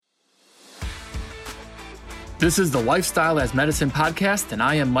This is the Lifestyle as Medicine podcast, and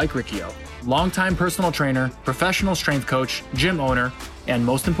I am Mike Riccio, longtime personal trainer, professional strength coach, gym owner, and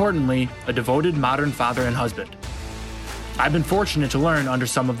most importantly, a devoted modern father and husband. I've been fortunate to learn under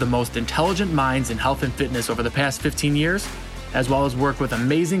some of the most intelligent minds in health and fitness over the past 15 years, as well as work with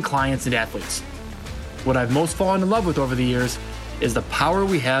amazing clients and athletes. What I've most fallen in love with over the years is the power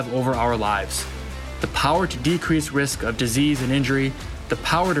we have over our lives, the power to decrease risk of disease and injury, the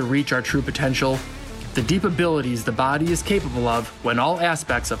power to reach our true potential, the deep abilities the body is capable of when all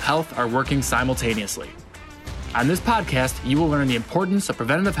aspects of health are working simultaneously. On this podcast, you will learn the importance of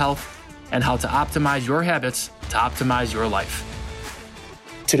preventative health and how to optimize your habits to optimize your life.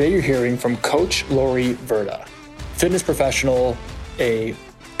 Today you're hearing from Coach Lori Verta, fitness professional, a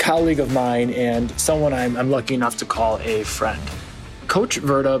colleague of mine, and someone I'm lucky enough to call a friend. Coach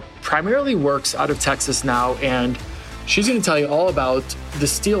Verta primarily works out of Texas now, and she's going to tell you all about the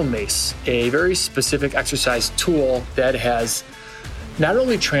steel mace, a very specific exercise tool that has not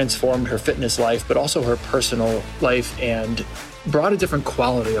only transformed her fitness life, but also her personal life and brought a different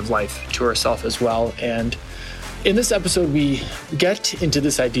quality of life to herself as well. And in this episode, we get into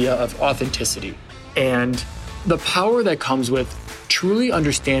this idea of authenticity and the power that comes with truly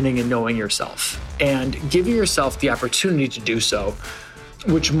understanding and knowing yourself and giving yourself the opportunity to do so,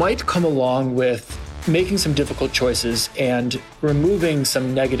 which might come along with making some difficult choices and removing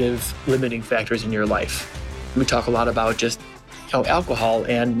some negative limiting factors in your life. We talk a lot about just alcohol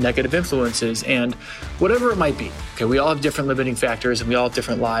and negative influences and whatever it might be. Okay, we all have different limiting factors and we all have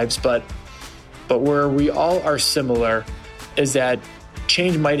different lives, but where we all are similar is that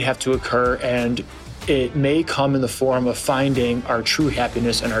change might have to occur, and it may come in the form of finding our true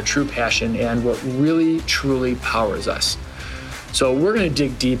happiness and our true passion and what really truly powers us. So we're going to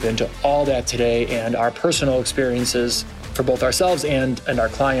dig deep into all that today and our personal experiences for both ourselves and our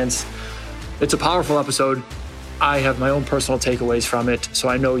clients. It's a powerful episode. I have my own personal takeaways from it, so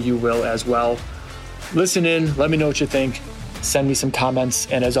I know you will as well. Listen in, let me know what you think, send me some comments,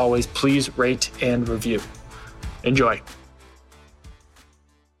 and as always, please rate and review. Enjoy.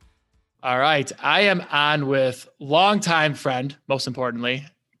 All right, I am on with longtime friend, most importantly,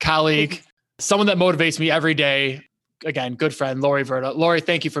 colleague, someone that motivates me every day. Again, good friend, Lori Verta. Lori,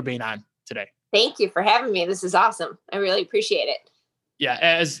 thank you for being on today. Thank you for having me. This is awesome. I really appreciate it. Yeah,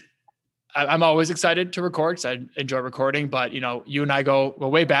 as I'm always excited to record because I enjoy recording, but you and I go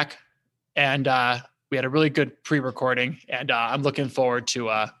way back, and we had a really good pre-recording, and I'm looking forward to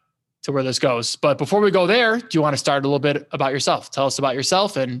where this goes. But before we go there, do you want to start a little bit about yourself? Tell us about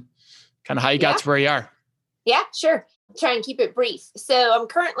yourself and kind of how you got to where you are. Yeah, sure. Try and keep it brief. So I'm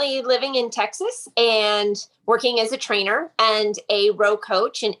currently living in Texas and working as a trainer and a row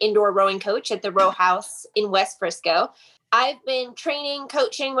coach, an indoor rowing coach at the row house in West Frisco. I've been training,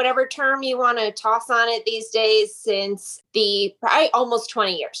 coaching, whatever term you want to toss on it these days, since probably almost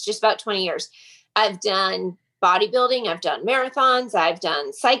 20 years, just about 20 years. I've done bodybuilding. I've done marathons. I've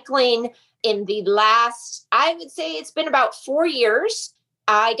done cycling. In the last, I would say it's been about 4 years,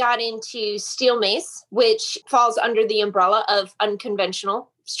 I got into steel mace, which falls under the umbrella of unconventional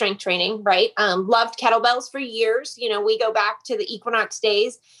strength training, right? Loved kettlebells for years. We go back to the Equinox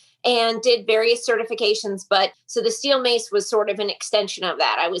days and did various certifications. But so the steel mace was sort of an extension of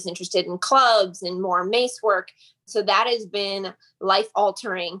that. I was interested in clubs and more mace work. So that has been life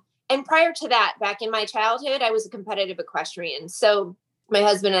altering. And prior to that, back in my childhood, I was a competitive equestrian. So my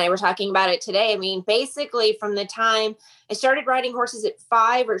husband and I were talking about it today. I mean, basically from the time I started riding horses at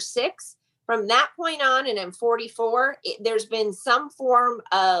 5 or 6, from that point on, and I'm 44, there's been some form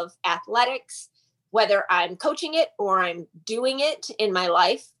of athletics, whether I'm coaching it or I'm doing it in my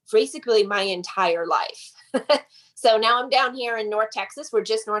life, basically my entire life. So now I'm down here in North Texas. We're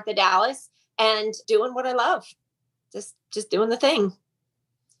just north of Dallas and doing what I love, just doing the thing.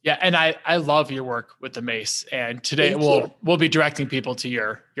 Yeah. And I love your work with the mace. And today we'll be directing people to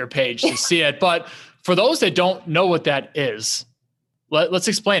your page to see it. But for those that don't know what that is, let's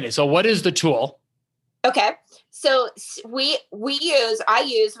explain it. So what is the tool? Okay. So I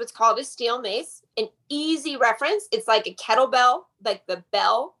use what's called a steel mace, an easy reference. It's like a kettlebell, like the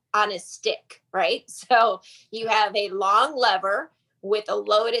bell on a stick, right? So you have a long lever with a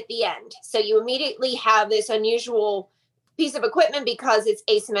load at the end. So you immediately have this unusual piece of equipment because it's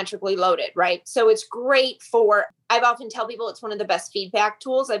asymmetrically loaded, right? So it's great I've often tell people it's one of the best feedback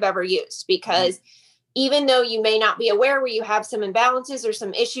tools I've ever used, because even though you may not be aware where you have some imbalances or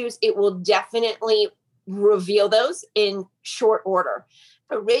some issues, it will definitely reveal those in short order.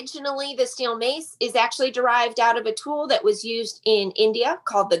 Originally, the steel mace is actually derived out of a tool that was used in India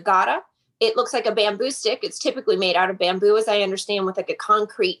called the gada. It looks like a bamboo stick. It's typically made out of bamboo, as I understand, with like a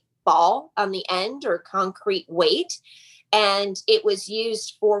concrete ball on the end or concrete weight. And it was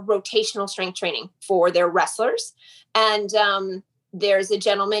used for rotational strength training for their wrestlers. And there's a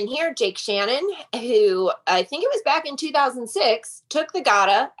gentleman here, Jake Shannon, who I think it was back in 2006, took the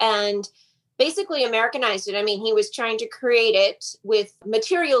GATA and basically Americanized it. I mean, he was trying to create it with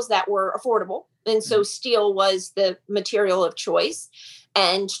materials that were affordable. And so steel was the material of choice,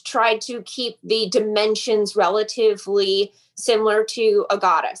 and tried to keep the dimensions relatively similar to a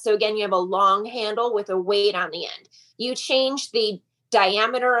GATA. So again, you have a long handle with a weight on the end. You change the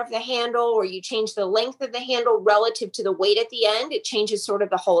diameter of the handle, or you change the length of the handle relative to the weight at the end, it changes sort of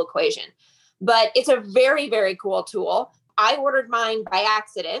the whole equation. But it's a very, very cool tool. I ordered mine by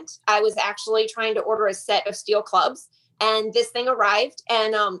accident. I was actually trying to order a set of steel clubs, and this thing arrived,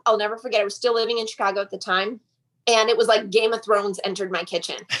 and I'll never forget, I was still living in Chicago at the time. And it was like Game of Thrones entered my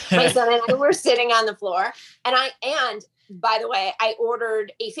kitchen. My son and I were sitting on the floor. And by the way, I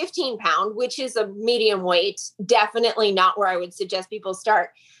ordered a 15-pound, which is a medium weight, definitely not where I would suggest people start.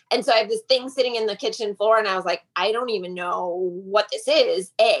 And so I have this thing sitting in the kitchen floor, and I was like, I don't even know what this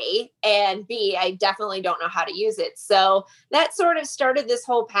is, A, and B, I definitely don't know how to use it. So that sort of started this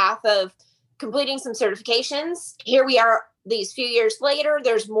whole path of completing some certifications. Here we are these few years later,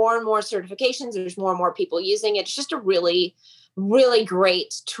 there's more and more certifications. There's more and more people using it. It's just a really, really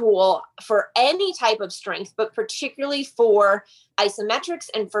great tool for any type of strength, but particularly for isometrics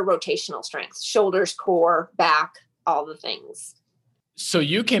and for rotational strength, shoulders, core, back, all the things. So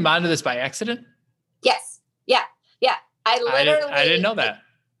you came onto this by accident? Yes. Yeah. I didn't know that.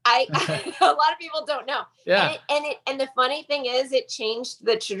 A lot of people don't know. Yeah. And the funny thing is, it changed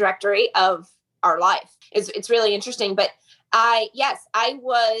the trajectory of our life. It's really interesting. But I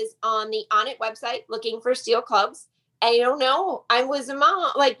was on the Onnit website looking for steel clubs. I don't know. I was a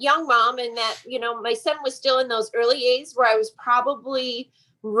mom, like young mom, and that, my son was still in those early days where I was probably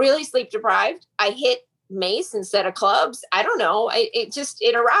really sleep deprived. I hit mace instead of clubs. I don't know.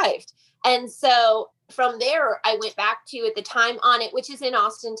 It arrived. And so from there, I went back to, at the time, Onnit, which is in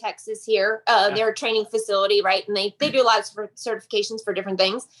Austin, Texas here. They're a training facility, right? And they do lots of certifications for different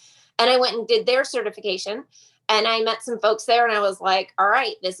things. And I went and did their certification. And I met some folks there, and I was like, all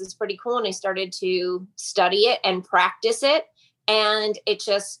right, this is pretty cool. And I started to study it and practice it. And it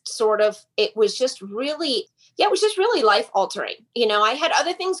was just really life altering. I had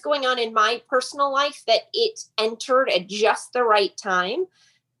other things going on in my personal life that it entered at just the right time,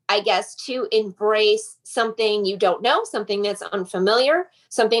 I guess, to embrace something you don't know, something that's unfamiliar,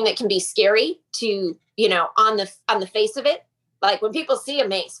 something that can be scary to, on the face of it. Like when people see a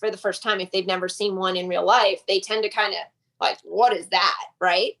mace for the first time, if they've never seen one in real life, they tend to kind of like, what is that?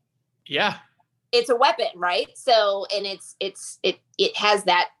 Right. Yeah. It's a weapon. Right. So, and it has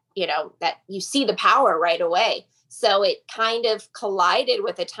that, that you see the power right away. So it kind of collided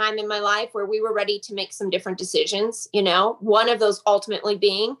with a time in my life where we were ready to make some different decisions, one of those ultimately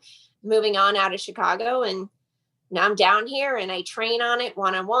being moving on out of Chicago. And now I'm down here and I train on it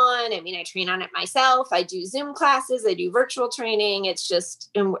one-on-one. I mean, I train on it myself. I do Zoom classes. I do virtual training. It's just,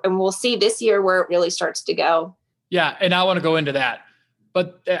 and we'll see this year where it really starts to go. Yeah. And I want to go into that,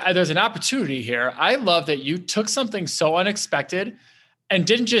 but there's an opportunity here. I love that you took something so unexpected and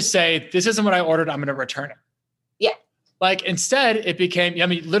didn't just say, this isn't what I ordered, I'm going to return it. Yeah. Like instead it became,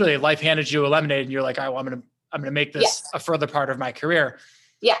 literally life handed you a lemonade and you're like, all right, well, I'm going to make this a further part of my career.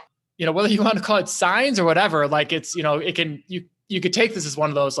 Yeah. Whether you want to call it signs or whatever, like it's, you could take this as one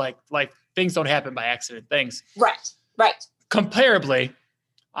of those, like things don't happen by accident things. Right. Comparably,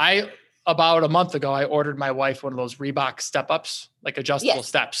 about a month ago, I ordered my wife one of those Reebok step-ups, like adjustable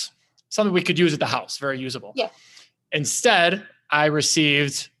steps, something we could use at the house, very usable. Yeah. Instead, I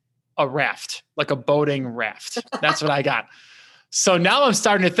received a raft, like a boating raft. That's what I got. So now I'm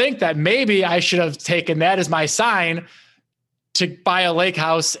starting to think that maybe I should have taken that as my sign to buy a lake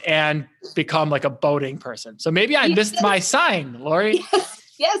house and become like a boating person. So maybe I missed my sign, Lori.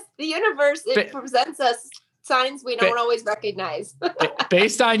 Yes. The universe, it presents us signs we don't always recognize.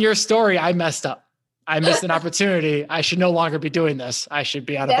 Based on your story, I messed up. I missed an opportunity. I should no longer be doing this. I should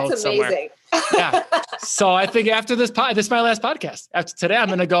be on a boat somewhere. That's amazing. Yeah. So I think after this is my last podcast. After today, I'm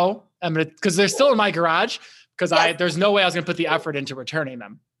going to go, because they're still in my garage, because there's no way I was going to put the effort into returning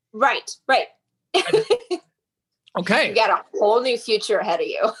them. Right. Okay. You got a whole new future ahead of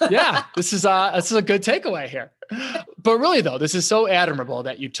you. Yeah. This is a good takeaway here. But really though, this is so admirable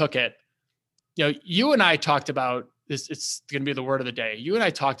that you took it. You and I talked about this. It's going to be the word of the day. You and I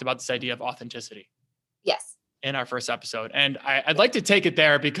talked about this idea of authenticity. Yes. In our first episode. And I'd like to take it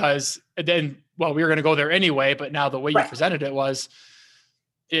there because then, we were going to go there anyway, but now the way you presented it was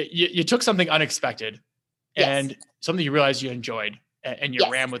you took something unexpected and something you realized you enjoyed. and you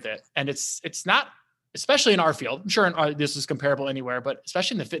Yes. ran with it. And it's not, especially in our field, I'm sure this is comparable anywhere, but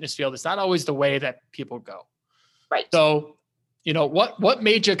especially in the fitness field, it's not always the way that people go. Right. So, what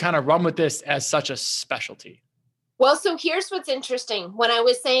made you kind of run with this as such a specialty? Well, so here's what's interesting. When I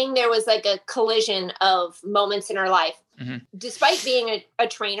was saying there was like a collision of moments in our life, despite being a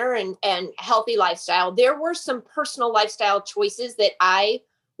trainer and healthy lifestyle, there were some personal lifestyle choices that I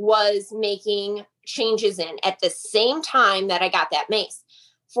was making changes in at the same time that I got that mace.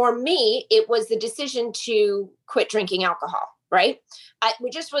 For me, it was the decision to quit drinking alcohol, right?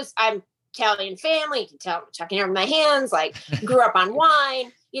 I'm Italian family, you can tell I'm chucking over my hands, like grew up on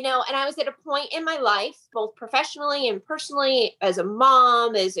wine, and I was at a point in my life, both professionally and personally, as a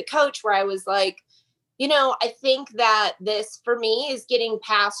mom, as a coach, where I was like, I think that this for me is getting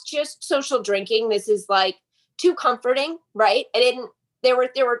past just social drinking. This is like too comforting, right? There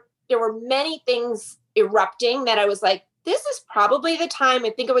were many things erupting that I was like, this is probably the time. I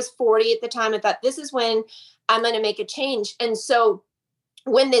think I was 40 at the time. I thought this is when I'm going to make a change. And so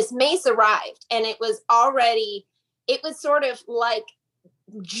when this mace arrived, and it was sort of like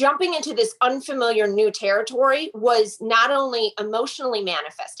jumping into this unfamiliar new territory, was not only emotionally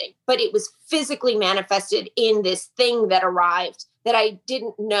manifesting, but it was physically manifested in this thing that arrived that I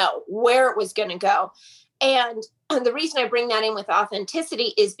didn't know where it was going to go. And the reason I bring that in with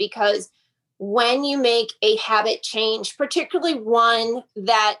authenticity is because when you make a habit change, particularly one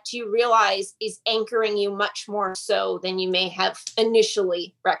that you realize is anchoring you much more so than you may have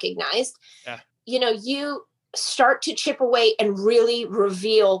initially recognized, you start to chip away and really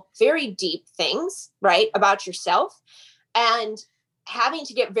reveal very deep things, right, about yourself. And having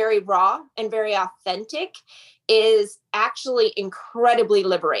to get very raw and very authentic is actually incredibly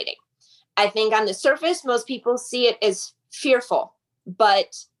liberating. I think on the surface, most people see it as fearful,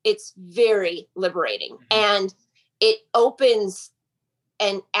 but it's very liberating, and it opens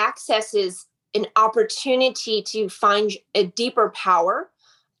and accesses an opportunity to find a deeper power,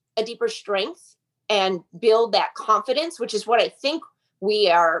 a deeper strength, and build that confidence, which is what I think we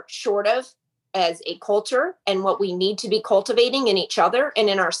are short of as a culture and what we need to be cultivating in each other and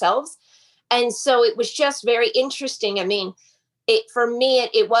in ourselves. And so it was just very interesting. I mean, for me,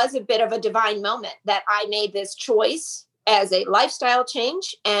 it was a bit of a divine moment that I made this choice as a lifestyle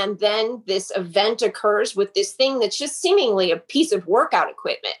change. And then this event occurs with this thing that's just seemingly a piece of workout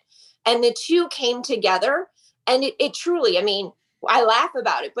equipment. And the two came together, and it truly, I mean, I laugh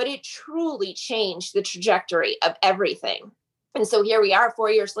about it, but it truly changed the trajectory of everything. And so here we are 4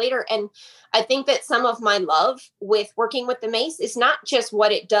 years later. And I think that some of my love with working with the mace is not just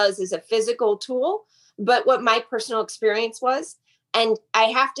what it does as a physical tool, but what my personal experience was. And I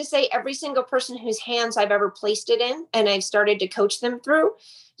have to say, every single person whose hands I've ever placed it in, and I've started to coach them through,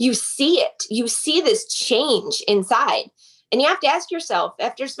 you see it. You see this change inside. And you have to ask yourself,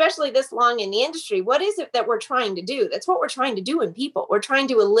 after especially this long in the industry, what is it that we're trying to do? That's what we're trying to do in people. We're trying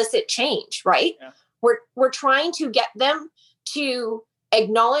to elicit change, right? Yeah. We're trying to get them to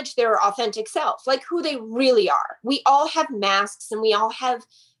acknowledge their authentic self, like who they really are. We all have masks, and we all have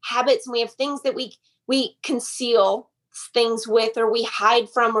habits, and we have things that we conceal things with, or we hide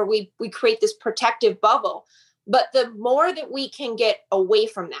from, or we create this protective bubble. But the more that we can get away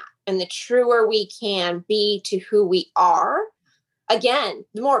from that, and the truer we can be to who we are, again,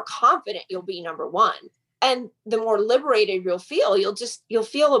 the more confident you'll be, number one. And the more liberated you'll feel. You'll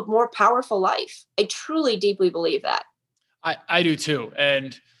feel a more powerful life. I truly, deeply believe that. I do too.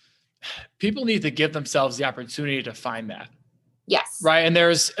 And people need to give themselves the opportunity to find that. Yes. Right. And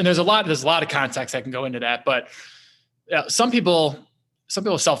there's a lot of context that can go into that, but some people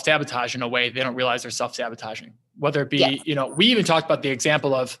self-sabotage in a way they don't realize they're self-sabotaging, whether it be, we even talked about the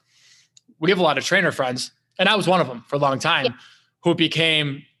example of, we have a lot of trainer friends, and I was one of them for a long time, who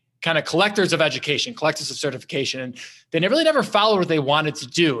became kind of collectors of education, collectors of certification. And they never followed what they wanted to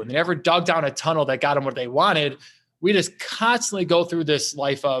do. And they never dug down a tunnel that got them what they wanted. We just constantly go through this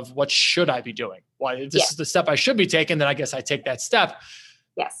life of, what should I be doing? Well, if this is the step I should be taking, then I guess I take that step.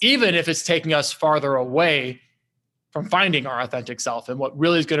 Yes. Even if it's taking us farther away from finding our authentic self and what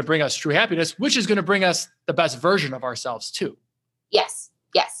really is going to bring us true happiness, which is going to bring us the best version of ourselves too. Yes.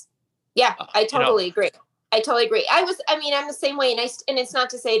 Yeah, I totally agree. I'm the same way. And it's not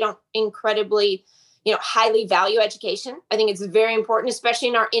to say I don't incredibly, highly value education. I think it's very important, especially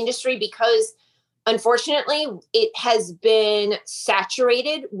in our industry, because unfortunately it has been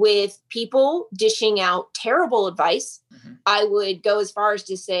saturated with people dishing out terrible advice. Mm-hmm. I would go as far as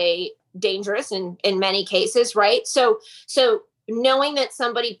to say dangerous in many cases, right? So knowing that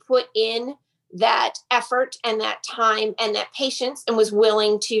somebody put in that effort and that time and that patience and was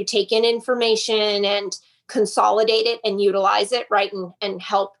willing to take in information and consolidate it and utilize it, right? And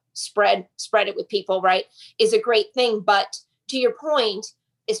help spread it with people, right, is a great thing. But to your point,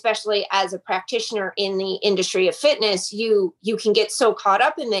 especially as a practitioner in the industry of fitness, you can get so caught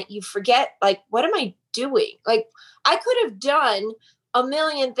up in it, you forget, like, what am I doing? Like, I could have done a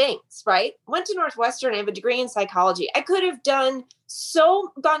million things, right? Went to Northwestern, I have a degree in psychology. I could have gone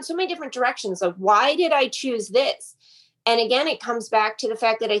so many different directions. Like, why did I choose this? And again, it comes back to the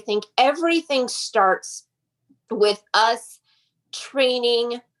fact that I think everything starts with us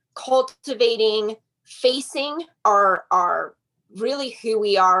training, cultivating, facing our really who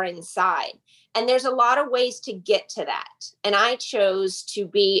we are inside. And there's a lot of ways to get to that. And I chose to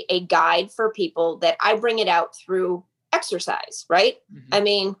be a guide for people that I bring it out through exercise, right? Mm-hmm. I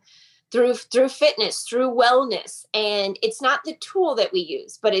mean, through fitness, through wellness. And it's not the tool that we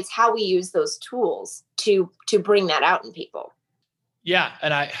use, but it's how we use those tools to bring that out in people. Yeah.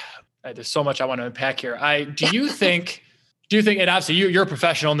 And there's so much I want to unpack here. Do you think, and obviously you're a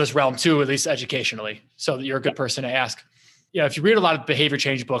professional in this realm too, at least educationally, so that you're a good person to ask. Yeah, if you read a lot of behavior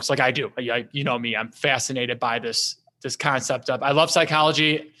change books, like I do, you know me, I'm fascinated by this concept of, I love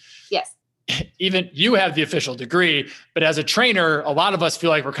psychology. Yes. Even you have the official degree, but as a trainer, a lot of us feel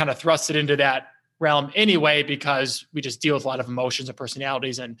like we're kind of thrusted into that realm anyway, because we just deal with a lot of emotions and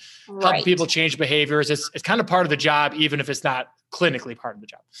personalities and helping people change behaviors. It's kind of part of the job, even if it's not clinically part of the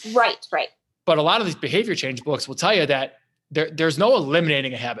job. Right. But a lot of these behavior change books will tell you that there's no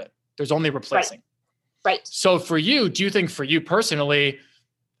eliminating a habit. There's only replacing. Right. So for you, do you think for you personally,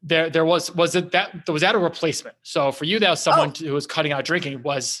 was that a replacement? So for you, that was someone who was cutting out drinking.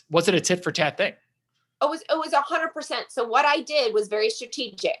 Was it a tit for tat thing? It was 100%. So what I did was very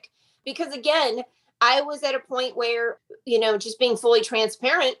strategic, because again, I was at a point where, just being fully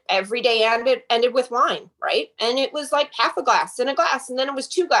transparent, every day ended with wine, right? And it was like half a glass and a glass, and then it was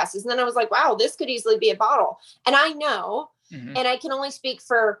 2 glasses. And then I was like, wow, this could easily be a bottle. And I know, and I can only speak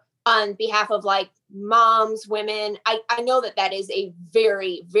on behalf of like moms, women. I know that is a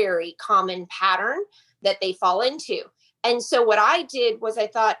very, very common pattern that they fall into. And so what I did was I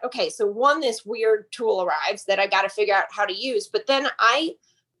thought, okay, so this weird tool arrives that I got to figure out how to use. But then I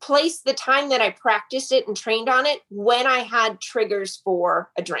placed the time that I practiced it and trained on it when I had triggers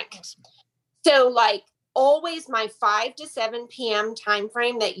for a drink. Awesome. So like always my 5 to 7 p.m. time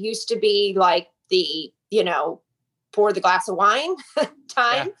frame that used to be like the, pour the glass of wine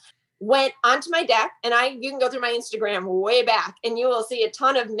time, went onto my deck. And you can go through my Instagram way back and you will see a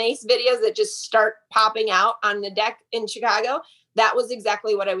ton of Mace videos that just start popping out on the deck in Chicago. That was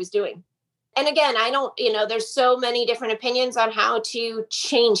exactly what I was doing. And again, I don't, there's so many different opinions on how to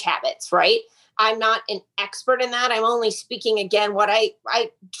change habits, right? I'm not an expert in that. I'm only speaking again what I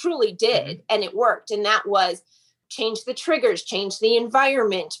truly did, and it worked. And that was change the triggers, change the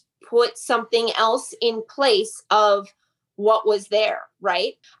environment, put something else in place of what was there,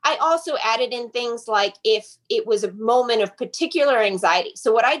 right? I also added in things like if it was a moment of particular anxiety.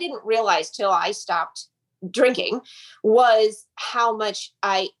 So what I didn't realize till I stopped drinking was how much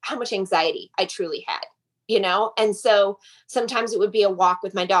anxiety I truly had, And so sometimes it would be a walk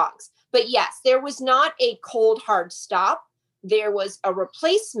with my dogs. But yes, there was not a cold, hard stop. There was a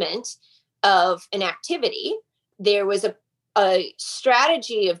replacement of an activity. There was a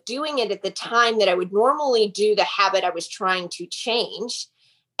strategy of doing it at the time that I would normally do the habit I was trying to change.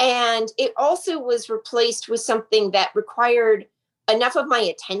 And it also was replaced with something that required enough of my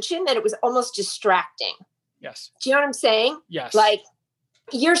attention that it was almost distracting. Yes. Do you know what I'm saying? Yes. Like,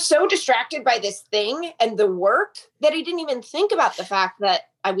 you're so distracted by this thing and the work that I didn't even think about the fact that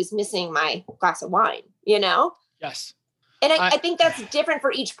I was missing my glass of wine, Yes. And I think that's different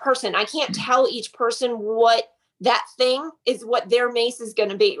for each person. I can't tell each person what that thing is, what their Mace is going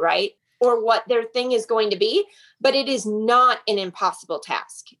to be, right? Or what their thing is going to be. But it is not an impossible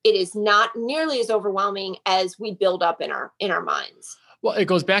task. It is not nearly as overwhelming as we build up in our minds. Well, it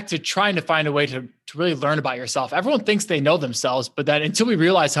goes back to trying to find a way to really learn about yourself. Everyone thinks they know themselves, but then until we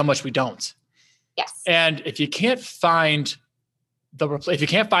realize how much we don't. Yes. And if you can't find if you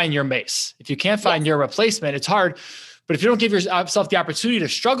can't find your Mace, if you can't find your replacement, it's hard. But if you don't give yourself the opportunity to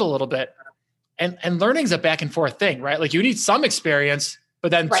struggle a little bit, and learning's a back and forth thing, right? Like you need some experience,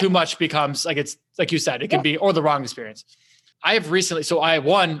 but then too much becomes like, it's like you said, it can be, or the wrong experience. I have recently, so I have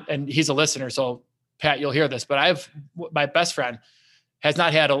one, and he's a listener. So Pat, you'll hear this, but my best friend has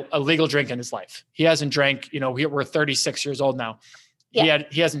not had a legal drink in his life. He hasn't drank, we're 36 years old now. Yeah.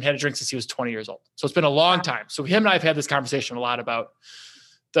 He hasn't had a drink since he was 20 years old. So it's been a long time. So him and I have had this conversation a lot about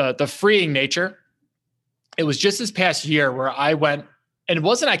the freeing nature. It was just this past year where I went, and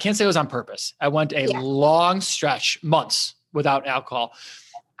I can't say it was on purpose. I went a long stretch, months without alcohol.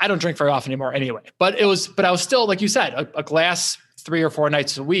 I don't drink very often anymore anyway, but I was still, like you said, a glass 3 or 4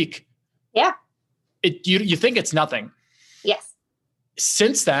 nights a week. Yeah. You think it's nothing. Yes.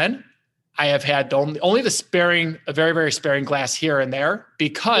 Since then, I have had only a very, very sparing glass here and there,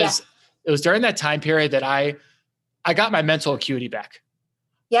 because it was during that time period that I got my mental acuity back.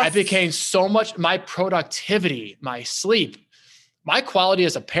 Yes. I became so much, my productivity, my sleep, my quality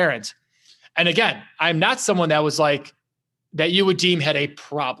as a parent. And again, I'm not someone that was like, that you would deem had a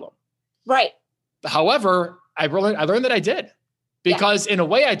problem. Right. However, I learned that I did, because in a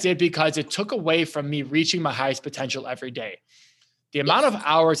way I did, because it took away from me reaching my highest potential every day. The amount of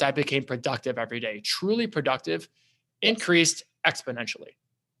hours I became productive every day, truly productive, increased exponentially.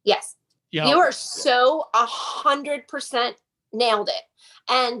 Yes. You know, you are so 100% nailed it.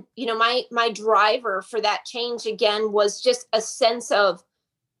 And, my driver for that change again was just a sense of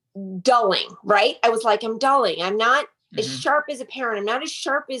dulling, right? I was like, I'm dulling. I'm not as sharp as a parent. I'm not as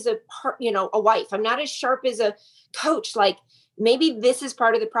sharp as a wife. I'm not as sharp as a coach. Like, maybe this is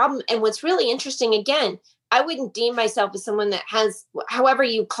part of the problem. And what's really interesting, again, I wouldn't deem myself as someone that has, however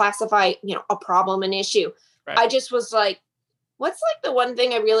you classify, a problem, an issue. Right. I just was like, what's like the one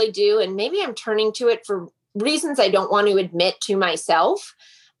thing I really do? And maybe I'm turning to it for reasons I don't want to admit to myself.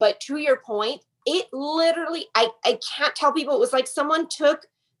 But to your point, it literally, I can't tell people, it was like someone took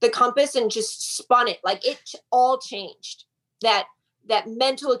the compass and just spun it. Like, it all changed. That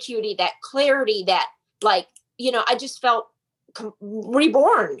mental acuity, that clarity, that I just felt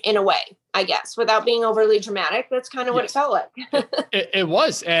reborn in a way, I guess, without being overly dramatic. That's kind of what it felt like. it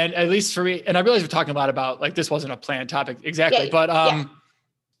was. And at least for me, and I realize we're talking about like, this wasn't a planned topic exactly, but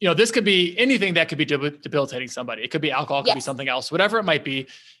this could be anything that could be debilitating somebody. It could be alcohol, it could be something else, whatever it might be.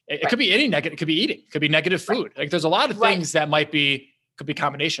 It could be any negative, it could be eating, it could be negative food. Like, there's a lot of things that could be a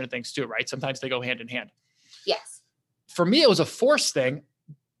combination of things too, right? Sometimes they go hand in hand. Yes. For me, it was a forced thing.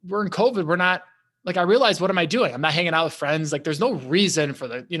 We're in COVID. We're not, like, I realized, what am I doing? I'm not hanging out with friends. Like, there's no reason for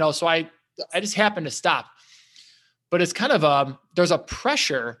so I just happened to stop. But it's kind of, there's a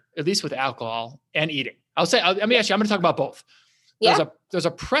pressure, at least with alcohol and eating. I'm going to talk about both. There's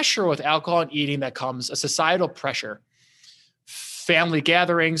a pressure with alcohol and eating that comes, a societal pressure, family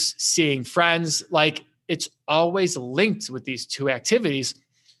gatherings, seeing friends, like, it's always linked with these two activities.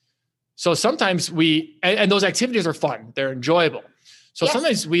 So sometimes and those activities are fun. They're enjoyable. So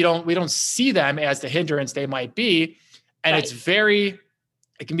sometimes we don't see them as the hindrance they might be. And it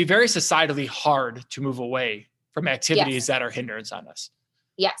can be very societally hard to move away from activities that are hindrance on us.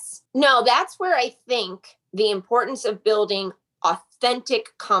 Yes. No, that's where I think the importance of building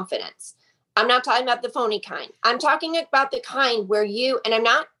authentic confidence. I'm not talking about the phony kind. I'm talking about the kind where I'm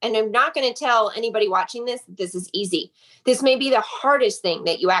not going to tell anybody watching this is easy. This may be the hardest thing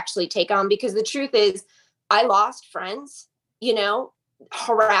that you actually take on, because the truth is, I lost friends,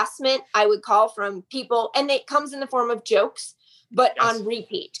 harassment I would call from people, and it comes in the form of jokes, but on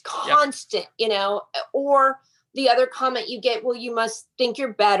repeat, constant, or the other comment you get, well, you must think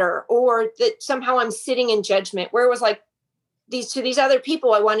you're better, or that somehow I'm sitting in judgment, where it was like, these other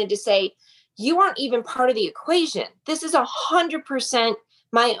people, I wanted to say, you aren't even part of the equation. This is 100%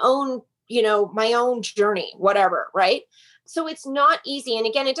 my own journey, whatever. Right. So it's not easy. And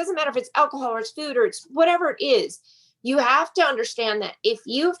again, it doesn't matter if it's alcohol or it's food or it's whatever it is. You have to understand that if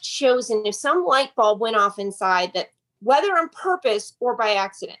some light bulb went off inside, that whether on purpose or by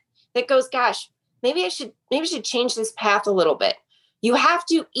accident, that goes, gosh, maybe I should change this path a little bit. You have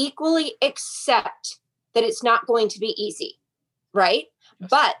to equally accept that it's not going to be easy. Right. Yes.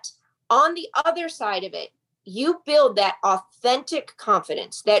 But on the other side of it, you build that authentic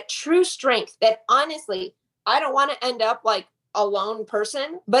confidence, that true strength, that honestly, I don't want to end up like a lone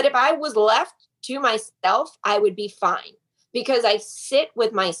person, but if I was left to myself, I would be fine, because I sit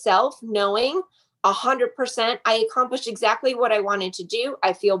with myself knowing 100% I accomplished exactly what I wanted to do.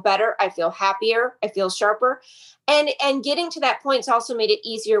 I feel better. I feel happier. I feel sharper. And getting to that point's also made it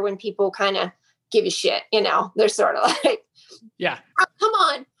easier when people kind of give a shit, they're sort of like, oh, come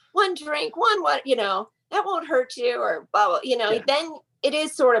on. One drink, what, that won't hurt you, or blah, blah, then it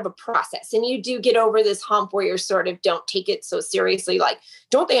is sort of a process. And you do get over this hump where you're sort of, don't take it so seriously. Like,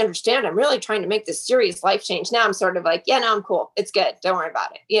 don't they understand? I'm really trying to make this serious life change. Now I'm sort of like, no, I'm cool. It's good. Don't worry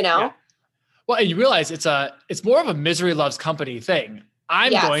about it. Yeah. Well, and you realize it's more of a misery loves company thing.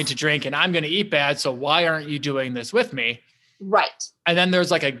 I'm going to drink and I'm going to eat bad. So why aren't you doing this with me? Right. And then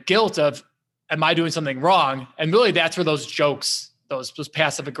there's like a guilt of, am I doing something wrong? And really that's where those jokes, those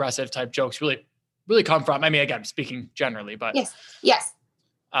passive aggressive type jokes really come from. I mean, again, speaking generally, but yes.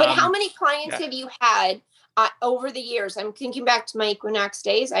 But how many clients have you had over the years? I'm thinking back to my Equinox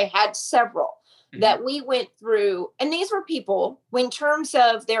days. I had several that we went through, and these were people, in terms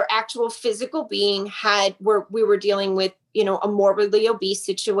of their actual physical being, we were dealing with, a morbidly obese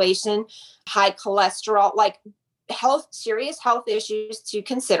situation, high cholesterol, like serious health issues to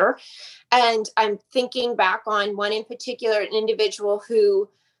consider. And I'm thinking back on one in particular, an individual who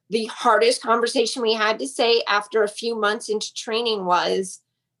the hardest conversation we had to say after a few months into training was,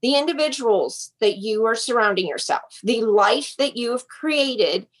 the individuals that you are surrounding yourself, the life that you have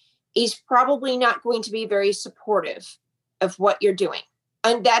created is probably not going to be very supportive of what you're doing.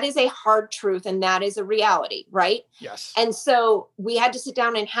 And that is a hard truth. And that is a reality, right? Yes. And so we had to sit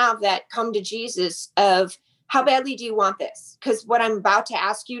down and have that come to Jesus of, how badly do you want this? Because what I'm about to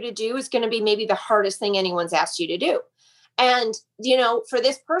ask you to do is going to be maybe the hardest thing anyone's asked you to do. And, for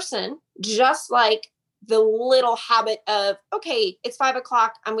this person, just like the little habit of, okay, it's 5:00,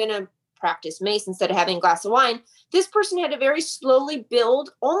 I'm going to practice mace instead of having a glass of wine. This person had to very slowly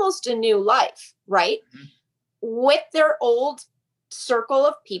build almost a new life, right? Mm-hmm. With their old circle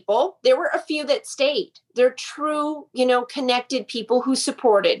of people. There were a few that stayed. They're true, connected people who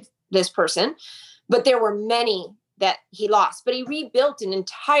supported this person, but there were many that he lost, but he rebuilt an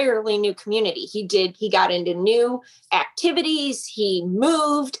entirely new community. He got into new activities. He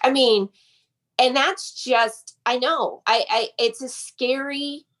moved. And that's just, I know it's a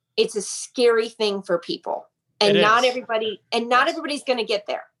scary thing for people. And everybody's going to get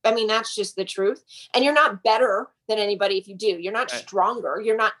there. That's just the truth. And you're not better than anybody if you do. You're not stronger.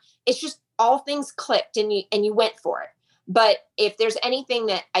 It's just all things clicked and you went for it. But if there's anything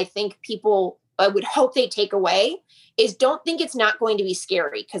that I think people, I would hope they take away, is don't think it's not going to be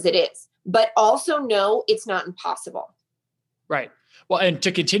scary, because it is. But also know it's not impossible. Right. Well, and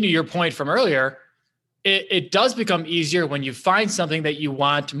to continue your point from earlier, it does become easier when you find something that you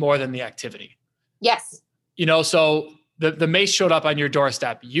want more than the activity. Yes. So the mace showed up on your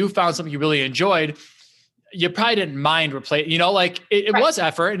doorstep. You found something you really enjoyed. You probably didn't mind replacing, it was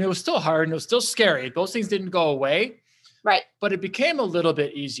effort, and it was still hard, and it was still scary. Those things didn't go away. Right. But it became a little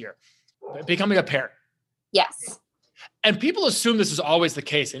bit easier becoming a parent. Yes. And people assume this is always the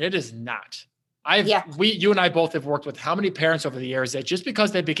case, and it is not. You and I both have worked with how many parents over the years that just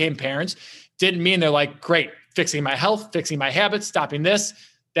because they became parents didn't mean they're like, great, fixing my health, fixing my habits, stopping this.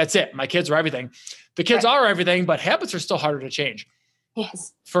 That's it. My kids are everything. The kids are everything, but habits are still harder to change.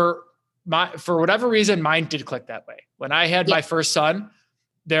 Yes. For whatever reason, mine did click that way. When I had my first son,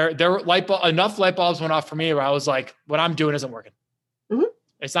 there enough light bulbs went off for me where I was like, what I'm doing isn't working. Mm-hmm.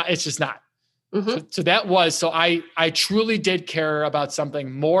 It's just not. Mm-hmm. So I truly did care about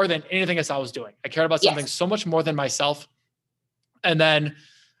something more than anything else I was doing. I cared about something so much more than myself. And then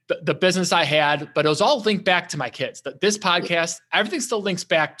the business I had, but it was all linked back to my kids. This podcast, everything still links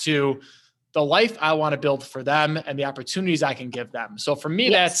back to the life I want to build for them and the opportunities I can give them. So for me,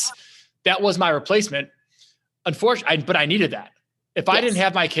 that was my replacement. Unfortunately, but I needed that. If I didn't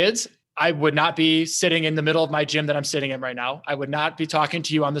have my kids, I would not be sitting in the middle of my gym that I'm sitting in right now. I would not be talking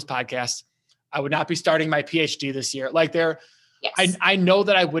to you on this podcast. I would not be starting my PhD this year. I know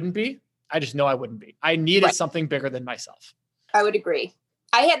that I wouldn't be. I just know I wouldn't be. I needed something bigger than myself. I would agree.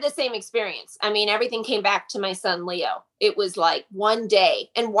 I had the same experience. Everything came back to my son, Leo. It was like one day.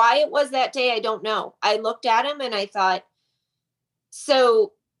 And why it was that day, I don't know. I looked at him and I thought,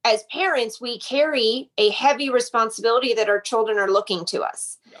 so as parents, we carry a heavy responsibility that our children are looking to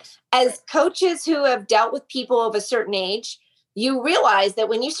us. Yes. As coaches who have dealt with people of a certain age, you realize that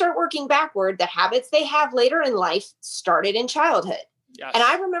when you start working backward, the habits they have later in life started in childhood. Yes. And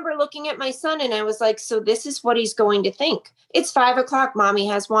I remember looking at my son and I was like, so this is what he's going to think. It's 5:00. Mommy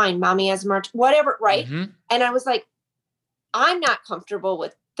has wine. Mommy has march, whatever. Right. Mm-hmm. And I was like, I'm not comfortable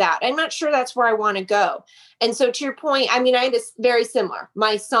with that. I'm not sure that's where I want to go. And so to your point, I had this very similar.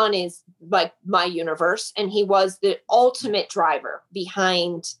 My son is like my universe, and he was the ultimate driver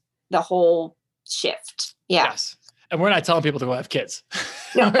behind the whole shift. Yeah. Yes. And we're not telling people to go have kids.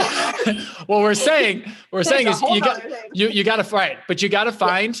 No. What we're saying is you got to fight, but you got to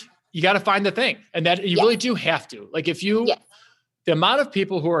find the thing, and that you really do have to. Like the amount of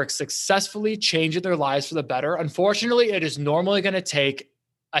people who are successfully changing their lives for the better, unfortunately, it is normally going to take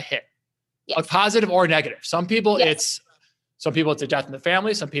a hit, a positive or negative. Some people it's a death in the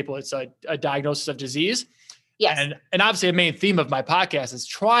family. Some people it's a diagnosis of disease. Yes. And obviously a main theme of my podcast is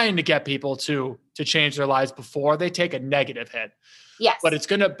trying to get people to change their lives before they take a negative hit. Yes. But it's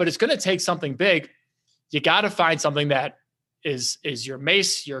gonna take something big. You got to find something that is your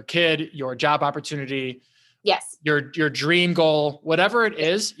mace, your kid, your job opportunity. Yes. Your dream goal, whatever it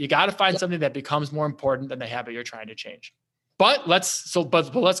is, you got to find something that becomes more important than the habit you're trying to change. But let's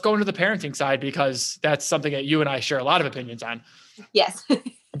go into the parenting side, because that's something that you and I share a lot of opinions on. Yes.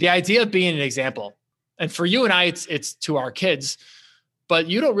 the idea of being an example, and for you and I, it's to our kids, but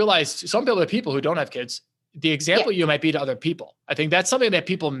you don't realize some people who don't have kids, the example you might be to other people. I think that's something that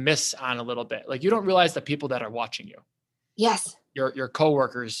people miss on a little bit. Like you don't realize the people that are watching you. Yes. Your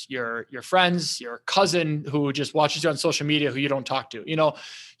coworkers, your friends, your cousin who just watches you on social media, who you don't talk to, you don't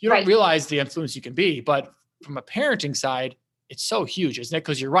realize the influence you can be. But from a parenting side, it's so huge, isn't it?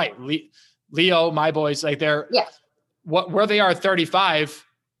 Because you're right. Leo, my boys, like where they are at 35,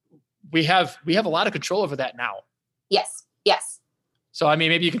 we have a lot of control over that now. Yes. Yes. So, I mean,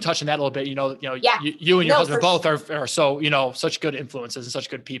 maybe you can touch on that a little bit, you and your husband both are so, such good influences and such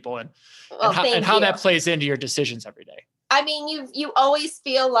good people and how that plays into your decisions every day. I mean, you always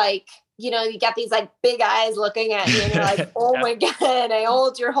feel like, you got these like big eyes looking at you and you're like, oh my God, I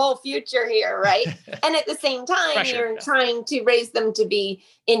hold your whole future here. Right. And at the same time, you're trying to raise them to be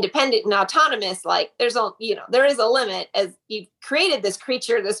independent and autonomous. Like there is a limit as you've created this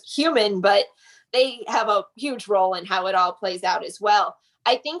creature, this human, but they have a huge role in how it all plays out as well.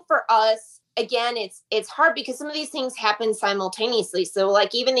 I think for us, again, it's hard because some of these things happen simultaneously. So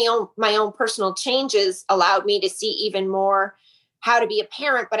like even my own personal changes allowed me to see even more how to be a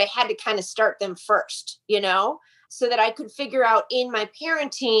parent, but I had to kind of start them first, so that I could figure out in my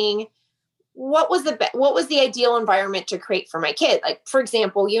parenting, what was the ideal environment to create for my kid? Like, for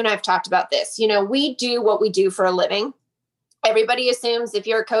example, you and I have talked about this, we do what we do for a living. Everybody assumes if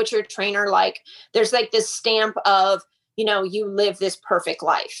you're a coach or a trainer, like there's like this stamp of, you live this perfect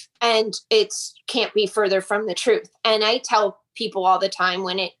life, and it can't be further from the truth. And I tell people all the time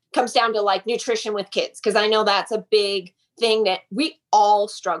when it comes down to like nutrition with kids, because I know that's a big thing that we all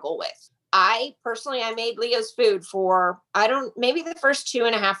struggle with. I made Leo's food for, maybe the first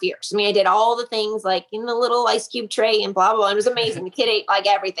 2.5 years. I mean, I did all the things like in the little ice cube tray and blah, blah, blah. It was amazing. The kid ate like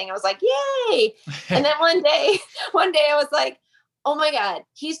everything. I was like, yay. And then one day I was like, oh my God,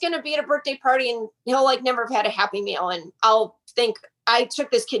 he's going to be at a birthday party and he'll like never have had a Happy Meal. And I'll think I took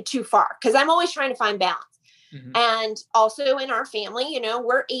this kid too far because I'm always trying to find balance. Mm-hmm. And also in our family,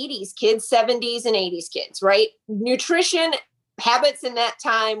 we're 80s kids, 70s and 80s kids, right? Nutrition habits in that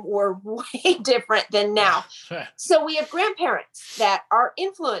time were way different than now. So we have grandparents that are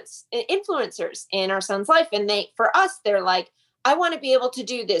influencers in our son's life. And for us, they're like, I want to be able to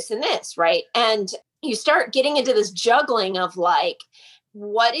do this and this, right? And you start getting into this juggling of like,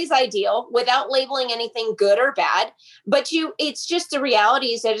 what is ideal without labeling anything good or bad. But it's just the reality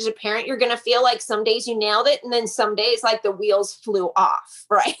is that as a parent, you're going to feel like some days you nailed it. And then some days like the wheels flew off.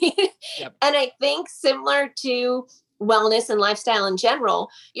 Right. Yep. And I think similar to wellness and lifestyle in general,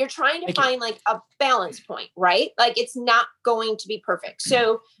 you're trying to find like a balance point, right? Like it's not going to be perfect.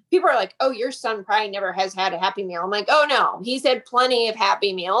 So people are like, oh, your son probably never has had a Happy Meal. I'm like, oh no, he's had plenty of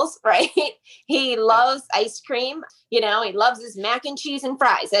Happy Meals, right? He loves ice cream. He loves his mac and cheese and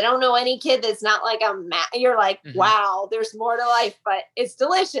fries. I don't know any kid that's not like you're like, wow, there's more to life, but it's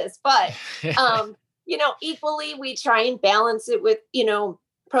delicious. But, equally we try and balance it with,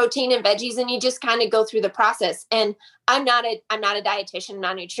 protein and veggies, and you just kind of go through the process. And I'm not a dietitian, I'm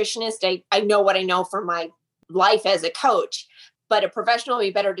not a nutritionist. I know what I know from my life as a coach, but a professional would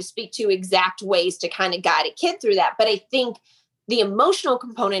be better to speak to exact ways to kind of guide a kid through that. But I think the emotional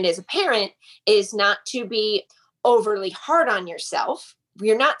component as a parent is not to be overly hard on yourself.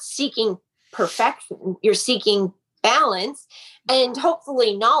 You're not seeking perfection. You're seeking balance and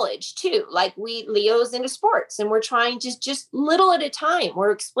hopefully knowledge too. Like Leo's into sports and we're trying just little at a time. We're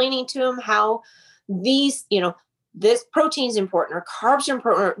explaining to him how these, this protein is important or carbs are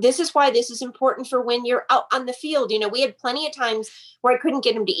important. Or this is why this is important for when you're out on the field. We had plenty of times where I couldn't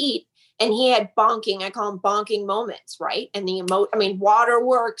get him to eat and he had bonking. I call them bonking moments, right? And water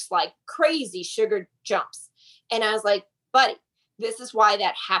works like crazy, sugar jumps. And I was like, buddy, this is why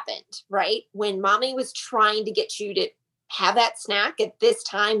that happened, right? When mommy was trying to get you to have that snack at this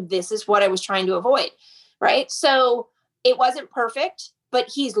time, this is what I was trying to avoid, right? So it wasn't perfect, but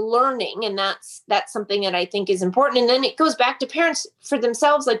he's learning. And that's something that I think is important. And then it goes back to parents for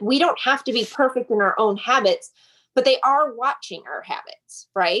themselves. Like we don't have to be perfect in our own habits, but they are watching our habits,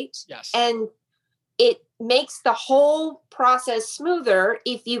 right? Yes. And it makes the whole process smoother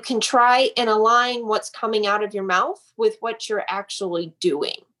if you can try and align what's coming out of your mouth with what you're actually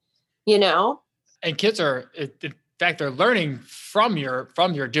doing, And kids are, in fact, they're learning from your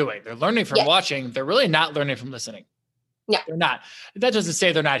doing. They're learning from watching. They're really not learning from listening. Yeah. They're not. That doesn't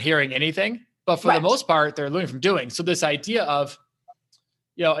say they're not hearing anything, but for the most part, they're learning from doing. So this idea of,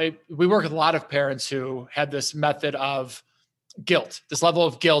 we work with a lot of parents who have this method of guilt, this level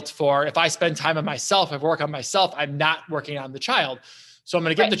of guilt for if I spend time on myself, if I work on myself, I'm not working on the child. So I'm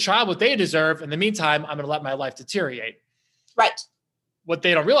going to give the child what they deserve. In the meantime, I'm going to let my life deteriorate. Right. what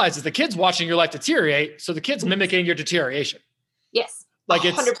they don't realize is the kid's watching your life deteriorate. So the kid's mimicking your deterioration. Yes. Like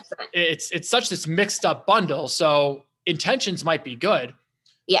 100%. it's such this mixed up bundle. So intentions might be good.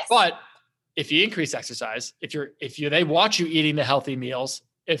 Yes. But if you increase exercise, they watch you eating the healthy meals,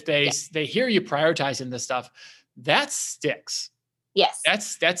 if they hear you prioritizing this stuff, that sticks. Yes.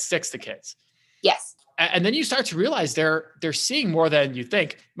 That sticks to kids. Yes. And then you start to realize they're seeing more than you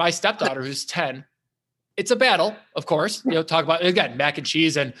think. My stepdaughter, who's 10, it's a battle, of course. Talk about, again, mac and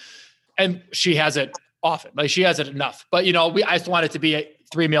cheese, and she has it often. Like, she has it enough. But I just want it to be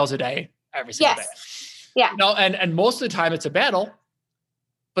 3 meals a day, every single day. Yeah. And most of the time it's a battle.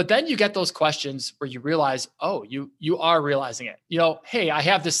 But then you get those questions where you realize, oh, you are realizing it. Hey, I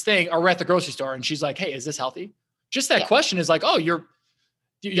have this thing, or we're at the grocery store, and she's like, hey, is this healthy? Just that question is like, oh, you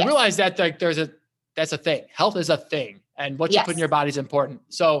realize that, like, that's a thing. Health is a thing, and what you put in your body is important.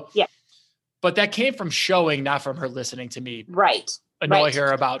 So, but that came from showing, not from her listening to me. Annoy her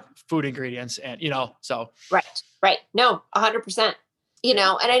about food ingredients, and so. Right. No, 100%. And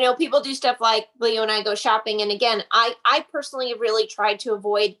I know people do stuff like Leo and I go shopping. And again, I personally have really tried to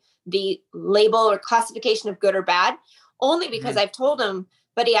avoid the label or classification of good or bad, only because I've told them,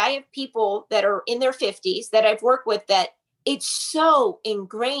 buddy, I have people that are in their 50s that I've worked with that it's so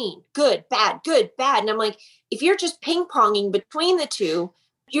ingrained, good, bad. And I'm like, if you're just ping ponging between the two,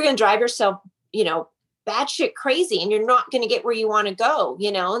 you're going to drive yourself, bad shit crazy, and you're not going to get where you want to go,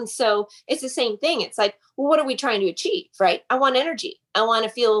 And so it's the same thing. It's like, well, what are we trying to achieve? Right. I want energy. I want to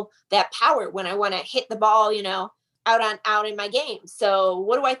feel that power when I want to hit the ball, out in my game. So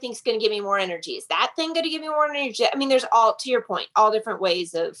what do I think is going to give me more energy? Is that thing going to give me more energy? I mean, there's to your point, all different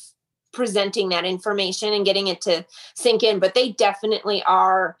ways of presenting that information and getting it to sink in, but they definitely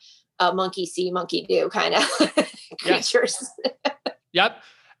are a monkey see, monkey do kind of creatures. Yep.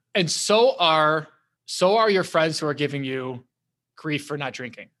 And so are your friends who are giving you grief for not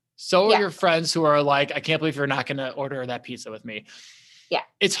drinking. So are your friends who are like, I can't believe you're not going to order that pizza with me. Yeah.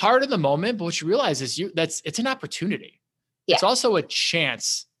 It's hard in the moment, but what you realize is it's an opportunity. Yeah. It's also a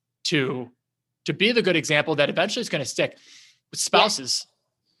chance to be the good example that eventually is going to stick with spouses.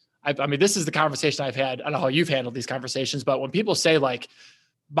 Yeah. I mean, this is the conversation I've had. I don't know how you've handled these conversations, but when people say, like,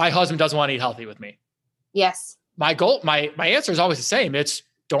 my husband doesn't want to eat healthy with me. Yes. My answer is always the same. It's,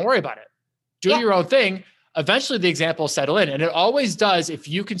 don't worry about it. Do your own thing. Eventually the example will settle in. And it always does if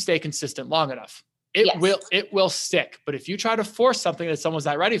you can stay consistent long enough. It will stick. But if you try to force something that someone's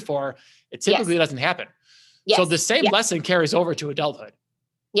not ready for, it typically doesn't happen. Yes. So the same lesson carries over to adulthood.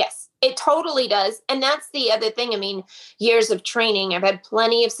 Yes, it totally does. And that's the other thing. I mean, years of training, I've had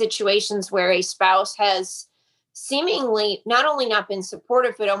plenty of situations where a spouse has seemingly not only not been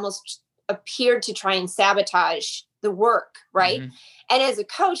supportive, but almost appeared to try and sabotage the work. Right. Mm-hmm. And as a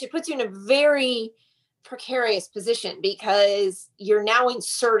coach, it puts you in a very precarious position because you're now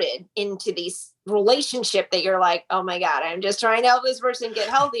inserted into these relationship that you're like, oh my God, I'm just trying to help this person get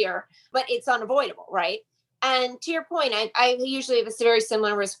healthier, but it's unavoidable. Right. And to your point, I usually have a very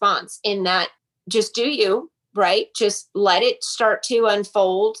similar response in that just do you, right? Just let it start to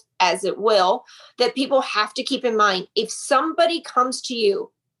unfold as it will. That people have to keep in mind, if somebody comes to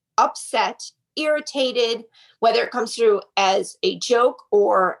you upset, irritated, whether it comes through as a joke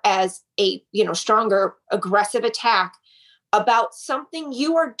or as a, stronger aggressive attack about something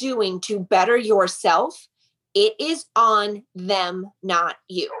you are doing to better yourself, it is on them, not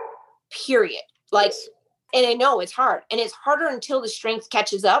you, period. Like, and I know it's hard, and it's harder until the strength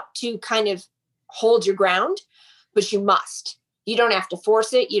catches up to kind of hold your ground, but you must. You don't have to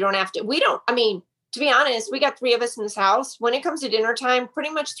force it. To be honest, we got 3 of us in this house. When it comes to dinner time, pretty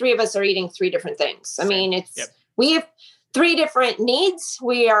much 3 of us are eating 3 different things. I mean, we have 3 different needs.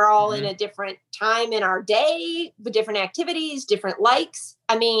 We are all in a different time in our day with different activities, different likes.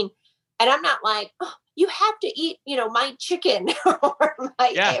 I mean, and I'm not like, oh, you have to eat, my chicken or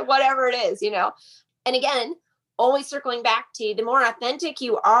whatever it is, And again, always circling back to the more authentic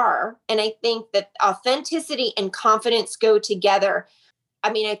you are. And I think that authenticity and confidence go together.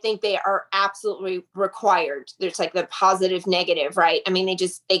 I mean, I think they are absolutely required. There's like the positive, negative, right? I mean,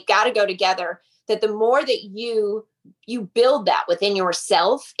 they got to go together. That the more that you build that within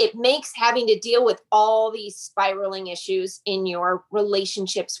yourself, it makes having to deal with all these spiraling issues in your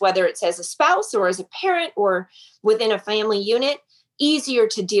relationships, whether it's as a spouse or as a parent or within a family unit, easier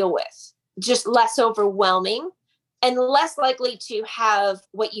to deal with, just less overwhelming and less likely to have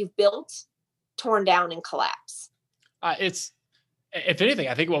what you've built torn down and collapse. If anything,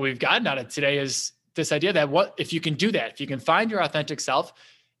 I think what we've gotten out of today is this idea that if you can do that, if you can find your authentic self,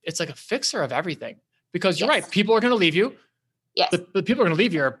 it's like a fixer of everything. Because you're right, people are going to leave you. Yes. The people are going to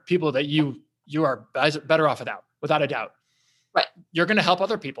leave you are people that you are better off without a doubt. Right. You're going to help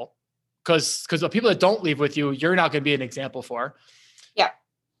other people because the people that don't leave with you, you're not going to be an example for. Yeah.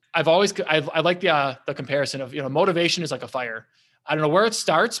 I like the comparison of, motivation is like a fire. I don't know where it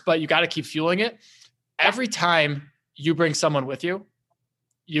starts, but you got to keep fueling it. Yeah. Every time you bring someone with you,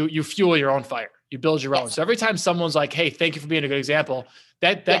 you fuel your own fire. You build your own. So every time someone's like, hey, thank you for being a good example,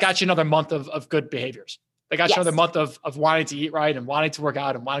 that got you another month of good behaviors. That got you another month of wanting to eat right and wanting to work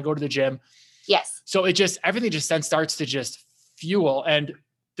out and want to go to the gym. Yes. So everything just then starts to just fuel. And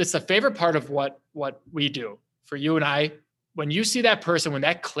that's the favorite part of what we do for you and I. When you see that person, when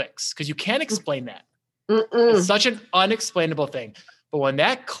that clicks, because you can't explain that. It's such an unexplainable thing. But when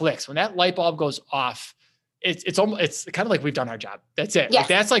that clicks, when that light bulb goes off, it's kind of like we've done our job. That's it. Yes.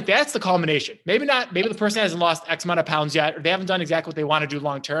 That's the culmination. Maybe the person hasn't lost X amount of pounds yet, or they haven't done exactly what they want to do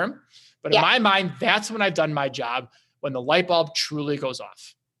long-term. But in my mind, that's when I've done my job, when the light bulb truly goes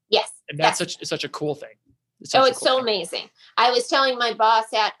off. Yes. And that's such a cool thing. It's so amazing. I was telling my boss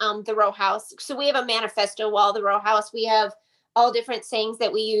at the row house. So we have a manifesto wall, the row house. We have all different sayings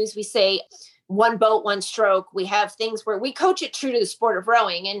that we use. We say one boat, one stroke. We have things where we coach it true to the sport of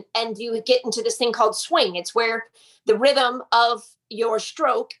rowing. And you get into this thing called swing. It's where the rhythm of your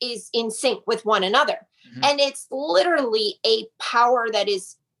stroke is in sync with one another. Mm-hmm. And it's literally a power that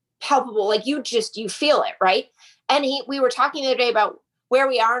is palpable. Like you feel it, right? And we were talking the other day about where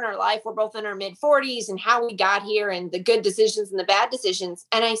we are in our life. We're both in our mid 40s and how we got here and the good decisions and the bad decisions.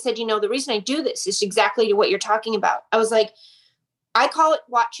 And I said, the reason I do this is exactly to what you're talking about. I was like, I call it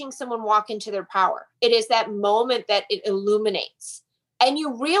watching someone walk into their power. It is that moment that it illuminates. And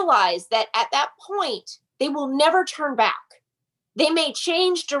you realize that at that point, they will never turn back. They may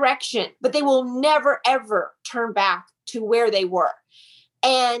change direction, but they will never, ever turn back to where they were.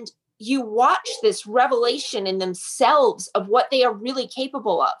 And you watch this revelation in themselves of what they are really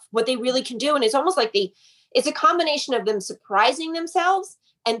capable of, what they really can do. And it's almost like it's a combination of them surprising themselves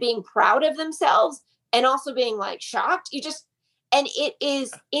and being proud of themselves and also being like shocked. And it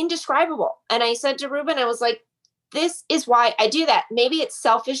is indescribable. And I said to Ruben, I was like, this is why I do that. Maybe it's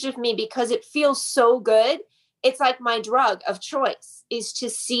selfish of me because it feels so good. It's like my drug of choice is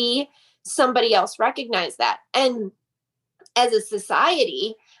to see somebody else recognize that. And as a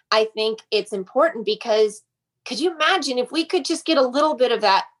society, I think it's important because could you imagine if we could just get a little bit of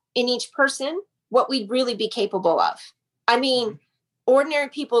that in each person, what we'd really be capable of? I mean, ordinary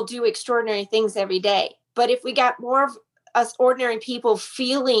people do extraordinary things every day. But if we got more of us ordinary people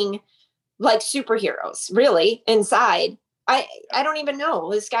feeling like superheroes, really, inside, I don't even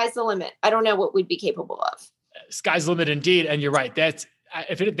know. The sky's the limit. I don't know what we'd be capable of. Sky's the limit indeed. And you're right. That's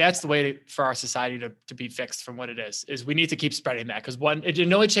the way for our society to be fixed from what it is we need to keep spreading that because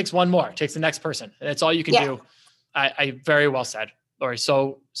it only takes one more. It takes the next person. And that's all you can do. I very well said, Lori.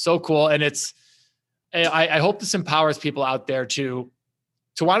 So cool. And I hope this empowers people out there to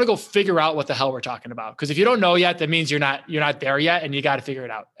want to go figure out what the hell we're talking about. Because if you don't know yet, that means you're not there yet and you got to figure it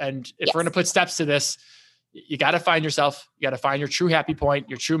out. And if we're going to put steps to this, you got to find yourself, you got to find your true happy point,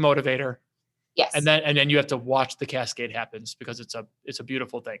 your true motivator. Yes. And then you have to watch the cascade happens because it's a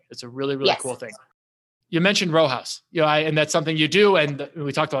beautiful thing. It's a really, really cool thing. You mentioned row house, and that's something you do. And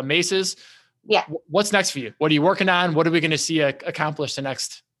we talked about maces. Yeah. What's next for you? What are you working on? What are we going to see accomplish the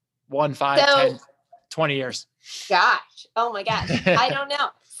next 1, 5, 10, 20 years? Gosh. Oh my gosh. I don't know.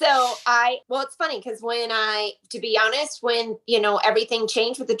 So it's funny because to be honest, when, everything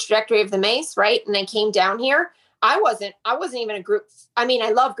changed with the trajectory of the mace, right? And I came down here, I wasn't even a group. I mean, I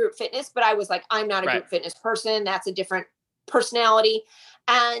love group fitness, but I was like, I'm not a group fitness person. That's a different personality.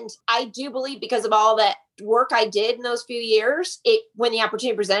 And I do believe because of all that work I did in those few years, when the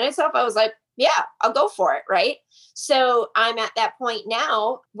opportunity presented itself, I was like, yeah, I'll go for it. Right. So I'm at that point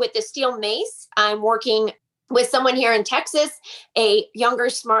now with the steel mace. I'm working with someone here in Texas, a younger,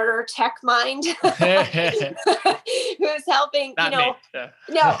 smarter tech mind who's helping, Not me. Yeah.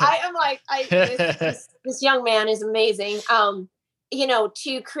 No, I am like, this young man is amazing. I'd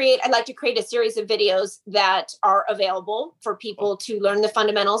like to create a series of videos that are available for people to learn the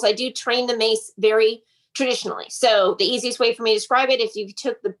fundamentals. I do train the mace very traditionally. So the easiest way for me to describe it, if you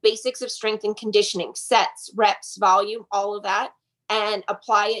took the basics of strength and conditioning, sets, reps, volume, all of that, and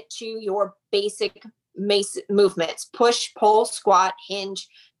apply it to your basic mace movements, push, pull, squat, hinge,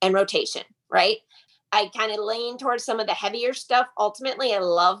 and rotation, right? I kind of lean towards some of the heavier stuff. Ultimately, I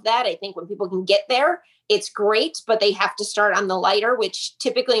love that. I think when people can get there, it's great, but they have to start on the lighter, which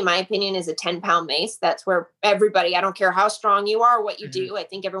typically, in my opinion, is a 10-pound mace. That's where everybody, I don't care how strong you are, what you do, I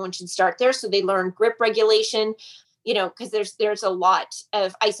think everyone should start there. So they learn grip regulation, because there's a lot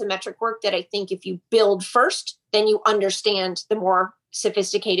of isometric work that I think if you build first, then you understand the more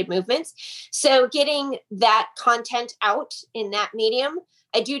sophisticated movements. So getting that content out in that medium.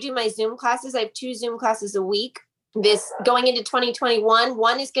 I do my Zoom classes. I have 2 Zoom classes a week. This going into 2021,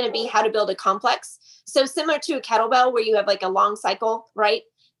 one is going to be how to build a complex. So similar to a kettlebell where you have like a long cycle, right?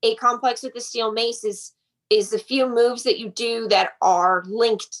 A complex with the steel mace is a few moves that you do that are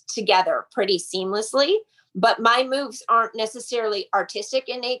linked together pretty seamlessly. But my moves aren't necessarily artistic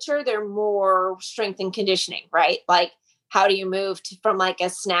in nature. They're more strength and conditioning, right? Like how do you move from like a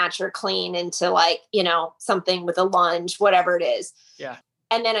snatch or clean into like, something with a lunge, whatever it is. Yeah.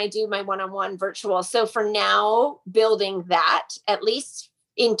 And then I do my one-on-one virtual. So for now, building that at least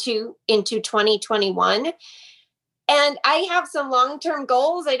into 2021. And I have some long-term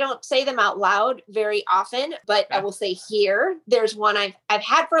goals. I don't say them out loud very often, but I will say here, there's one I've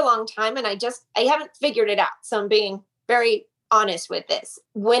had for a long time and I haven't figured it out. So I'm being very honest with this.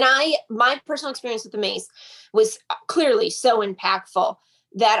 My personal experience with the mace was clearly so impactful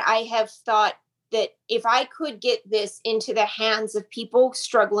that I have thought that if I could get this into the hands of people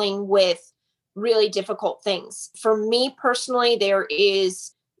struggling with really difficult things, for me personally, there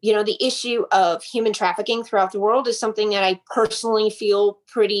is, the issue of human trafficking throughout the world is something that I personally feel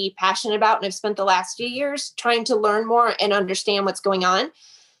pretty passionate about. And I've spent the last few years trying to learn more and understand what's going on.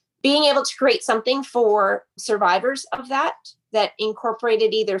 Being able to create something for survivors of that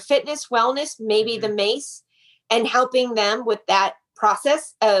incorporated either fitness, wellness, maybe the mace, and helping them with that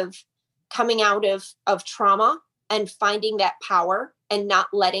process of coming out of trauma and finding that power and not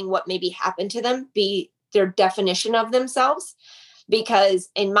letting what maybe happened to them be their definition of themselves. Because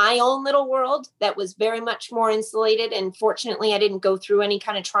in my own little world, that was very much more insulated. And fortunately, I didn't go through any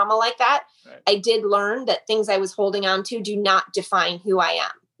kind of trauma like that. Right. I did learn that things I was holding on to do not define who I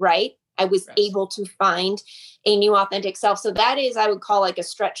am, right? I was able to find a new authentic self. So that is, I would call like a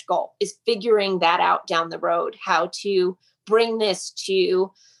stretch goal, is figuring that out down the road, how to bring this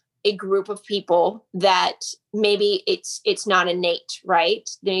to a group of people that maybe it's not innate, right?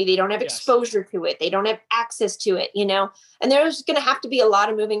 They don't have exposure to it. They don't have access to it, and there's going to have to be a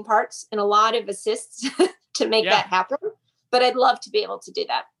lot of moving parts and a lot of assists to make that happen. But I'd love to be able to do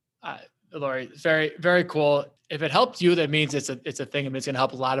that. Lori, very, very cool. If it helped you, that means it's a thing. It's going to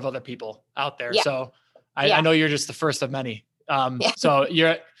help a lot of other people out there. Yeah. So I know you're just the first of many. So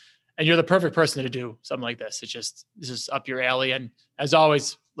you're the perfect person to do something like this. This is up your alley. And as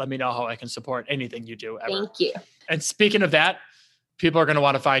always, let me know how I can support anything you do ever. Thank you. And speaking of that, people are going to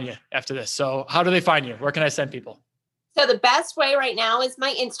want to find you after this. So how do they find you? Where can I send people? So the best way right now is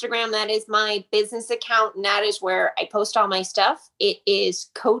my Instagram. That is my business account. And that is where I post all my stuff. It is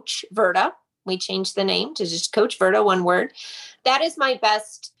Coach Verta. We changed the name to just Coach Verta, one word. That is my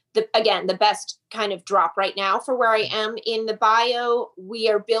best, the best kind of drop right now for where I am. In the bio, we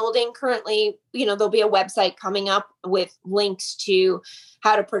are building currently, there'll be a website coming up with links to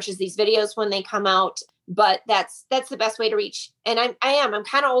how to purchase these videos when they come out. But that's the best way to reach. And I'm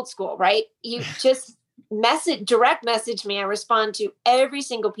kind of old school, right? You just direct message me. I respond to every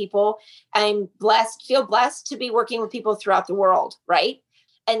single people. I'm feel blessed to be working with people throughout the world, right?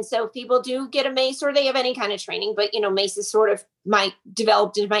 And so if people do get a mace or they have any kind of training, but mace is sort of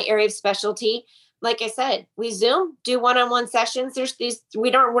developed in my area of specialty. Like I said, we Zoom, do one-on-one sessions.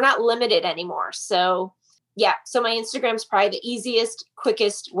 We're not limited anymore. So so my Instagram's probably the easiest,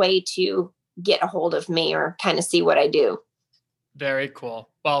 quickest way to get a hold of me or kind of see what I do. Very cool.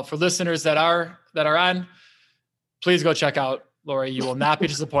 Well, for listeners that are on, please go check out Lori. You will not be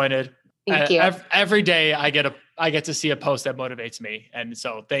disappointed. Thank you. Every day I get to see a post that motivates me. And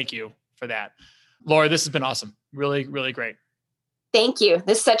so thank you for that. Lori, this has been awesome. Really, really great. Thank you.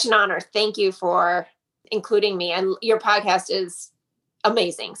 This is such an honor. Thank you for including me. And your podcast is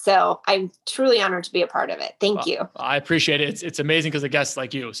amazing. So I'm truly honored to be a part of it. Thank you. I appreciate it. It's amazing because of guests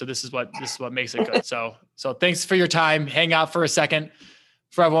like you. So this is what makes it good. So thanks for your time. Hang out for a second.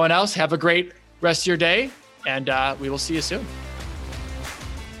 For everyone else, have a great rest of your day, and we will see you soon.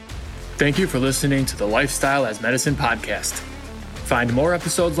 Thank you for listening to the Lifestyle as Medicine podcast. Find more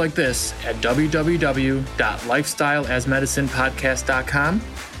episodes like this at www.lifestyleasmedicinepodcast.com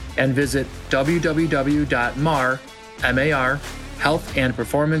and visit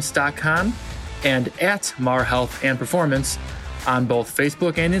www.marhealthandperformance.com and at Mar Health and Performance on both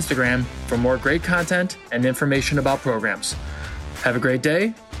Facebook and Instagram for more great content and information about programs. Have a great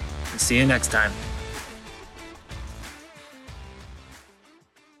day and see you next time.